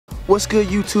What's good,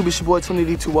 YouTube? It's your boy Tony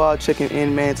D2 Wild checking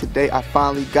in, man. Today I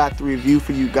finally got the review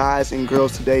for you guys and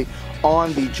girls today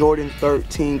on the Jordan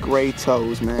 13 gray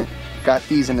toes, man. Got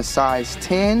these in a size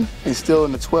 10 and still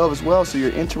in the 12 as well, so if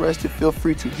you're interested, feel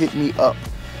free to hit me up.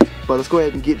 But let's go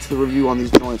ahead and get to the review on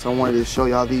these joints. I wanted to show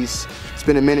y'all these. It's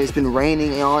been a minute. It's been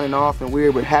raining on and off and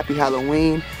weird, but happy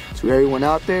Halloween to everyone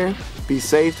out there. Be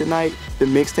safe tonight. The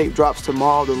mixtape drops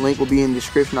tomorrow. The link will be in the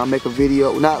description. I'll make a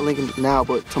video, not linking now,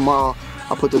 but tomorrow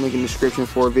I'll put the link in the description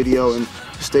for a video, and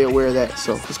stay aware of that.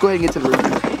 So let's go ahead and get to the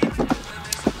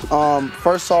review.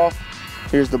 First off,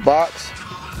 here's the box,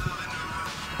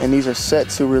 and these are set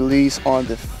to release on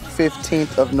the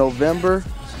 15th of November.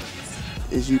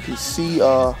 As you can see,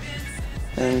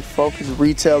 and focus,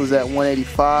 retail is at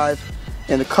 $185,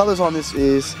 and the colors on this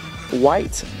is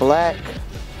white, black,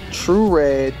 true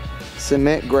red,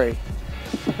 cement gray,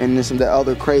 and then some of the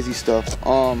other crazy stuff.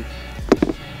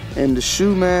 And the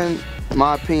shoe, man,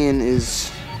 my opinion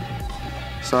is,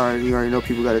 sorry, you already know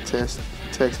people gotta text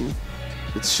me.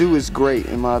 The shoe is great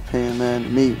in my opinion,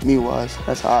 man. Me wise,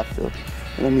 that's how I feel.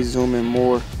 And let me zoom in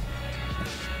more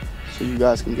so you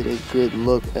guys can get a good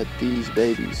look at these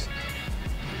babies.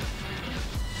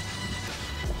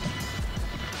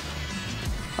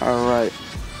 All right.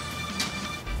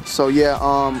 So yeah,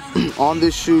 on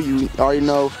this shoe, you already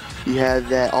know you have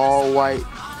that all white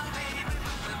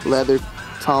leather,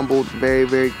 tumbled,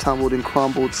 very tumbled and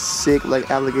crumbled, sick like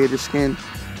alligator skin,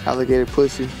 alligator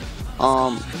pussy.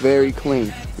 Very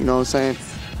clean, you know what I'm saying?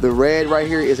 The red right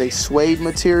here is a suede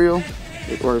material,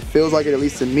 or it feels like it, at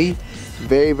least to me.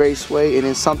 Very suede. And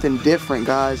then something different,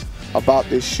 guys, about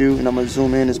this shoe, and I'm gonna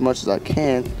zoom in as much as I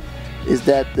can, is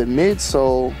that the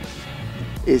midsole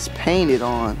is painted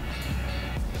on,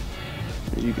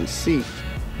 as you can see,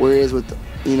 whereas with the,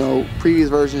 previous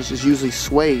versions is usually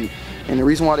suede. And the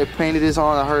reason why they painted this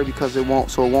on, I heard, because it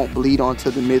won't bleed onto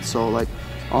the midsole, like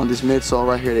on this midsole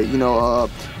right here. That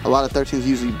a lot of 13s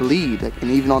usually bleed, like,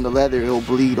 and even on the leather it'll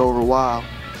bleed over a while.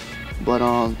 But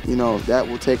that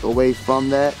will take away from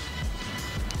that.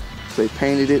 So they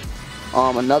painted it.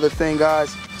 Another thing,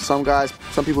 guys, some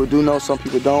people do know, some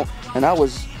people don't. And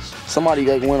somebody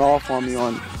like went off on me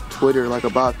on Twitter like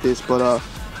about this, but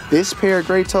this pair of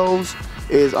gray toes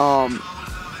is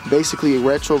basically a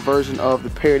retro version of the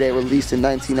pair they released in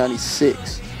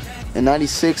 1996. In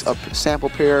 96, a sample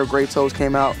pair of gray toes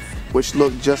came out, which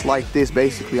looked just like this.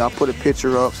 Basically, I'll put a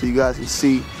picture up so you guys can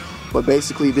see. But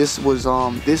basically, this was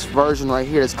this version right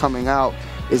here that's coming out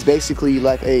is basically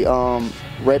like a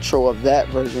retro of that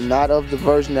version, not of the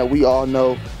version that we all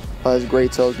know as gray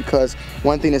toes. Because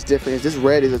one thing that's different is this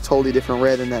red is a totally different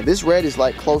red than that. This red is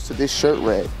like close to this shirt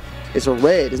red. It's a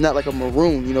red. It's not like a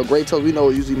maroon. Gray toes we know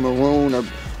is usually maroon or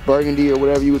burgundy or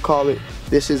whatever you would call it.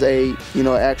 This is a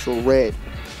actual red.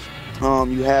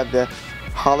 You have the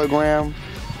hologram.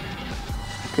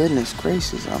 Goodness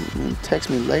gracious, text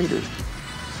me later.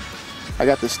 I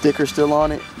got the sticker still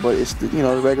on it, but it's the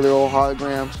the regular old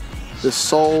hologram. The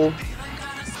sole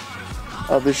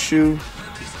of the shoe,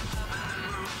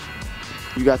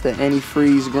 you got the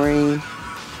antifreeze green,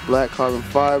 black carbon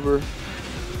fiber.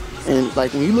 And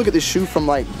like when you look at the shoe from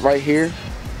like right here,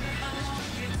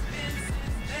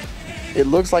 it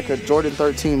looks like a Jordan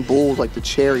 13 Bulls, like the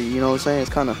cherry, you know what I'm saying?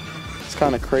 It's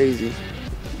kind of crazy.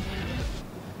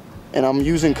 And I'm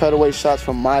using cutaway shots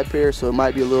from my pair, so it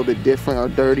might be a little bit different or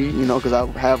dirty, because I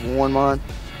have worn mine.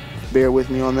 Bear with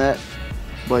me on that.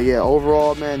 But yeah,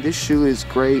 overall, man, this shoe is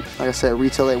great. Like I said,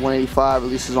 retail at $185,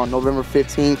 releases on November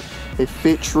 15th. They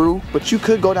fit true, but you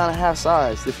could go down a half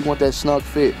size if you want that snug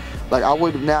fit. Like, I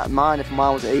would not mind if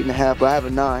mine was an 8.5, but I have a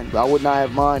 9. But I would not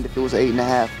have mind if it was an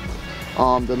 8.5.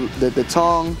 The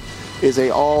tongue is a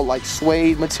all like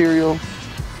suede material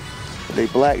with a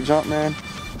black Jumpman.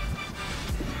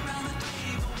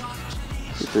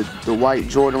 With the white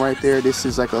Jordan right there. This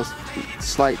is like a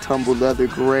slight tumbled leather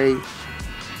gray.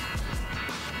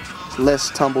 It's less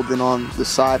tumbled than on the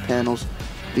side panels.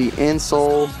 The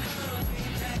insole,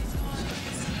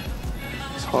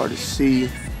 it's hard to see.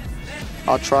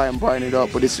 I'll try and brighten it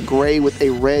up, but it's gray with a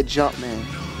red Jumpman.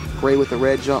 Gray with a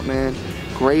red Jumpman.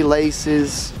 Gray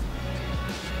laces.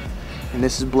 And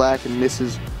this is black, and this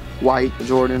is white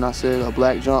Jordan. I said a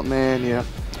black Jumpman, yeah.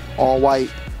 All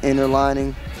white inner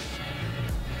lining.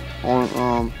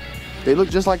 They look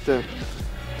just like the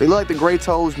gray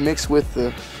toes mixed with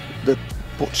the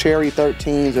cherry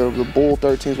 13s or the bull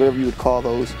 13s, whatever you would call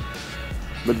those.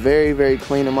 But very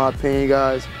clean in my opinion,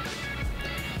 guys.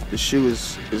 The shoe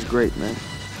is great, man.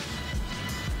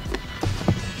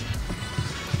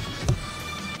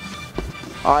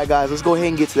 Alright guys, let's go ahead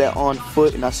and get to that on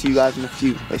foot, and I'll see you guys in a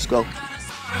few. Let's go.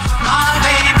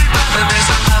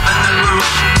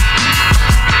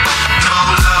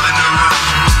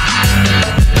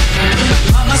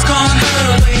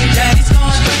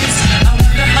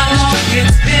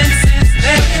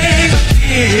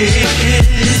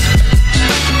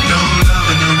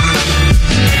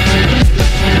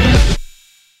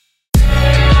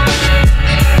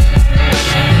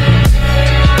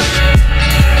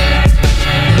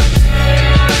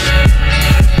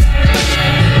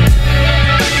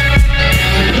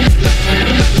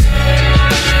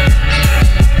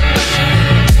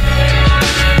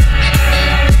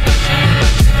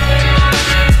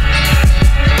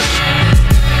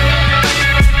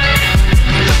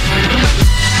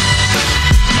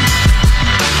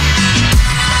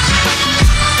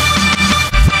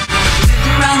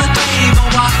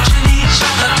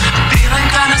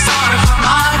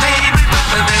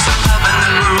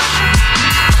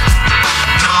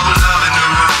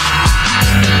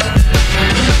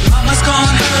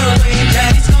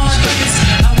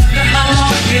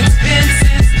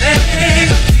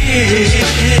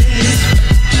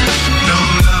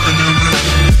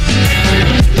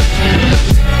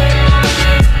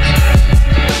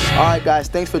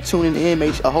 for tuning in.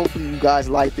 Hopefully you guys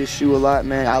like this shoe a lot,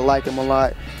 man. I like them a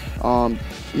lot.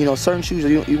 You know, certain shoes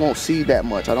you won't see that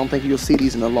much. I don't think you'll see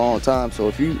these in a long time. So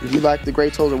if you like the Gray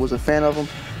Toes or was a fan of them,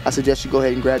 I suggest you go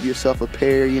ahead and grab yourself a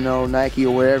pair. You know, Nike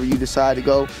or wherever you decide to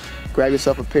go, grab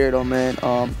yourself a pair though, man.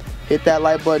 Hit that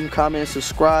like button, comment, and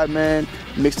subscribe, man.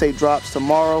 Mixtape drops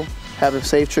tomorrow. Have a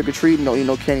safe trick or treat. Don't eat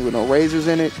no candy with no razors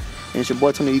in it. And it's your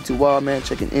boy Tony E2 Wild, man.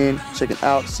 Checking in, checking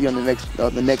out. See you on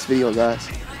the next video, guys.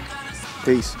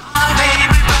 Peace.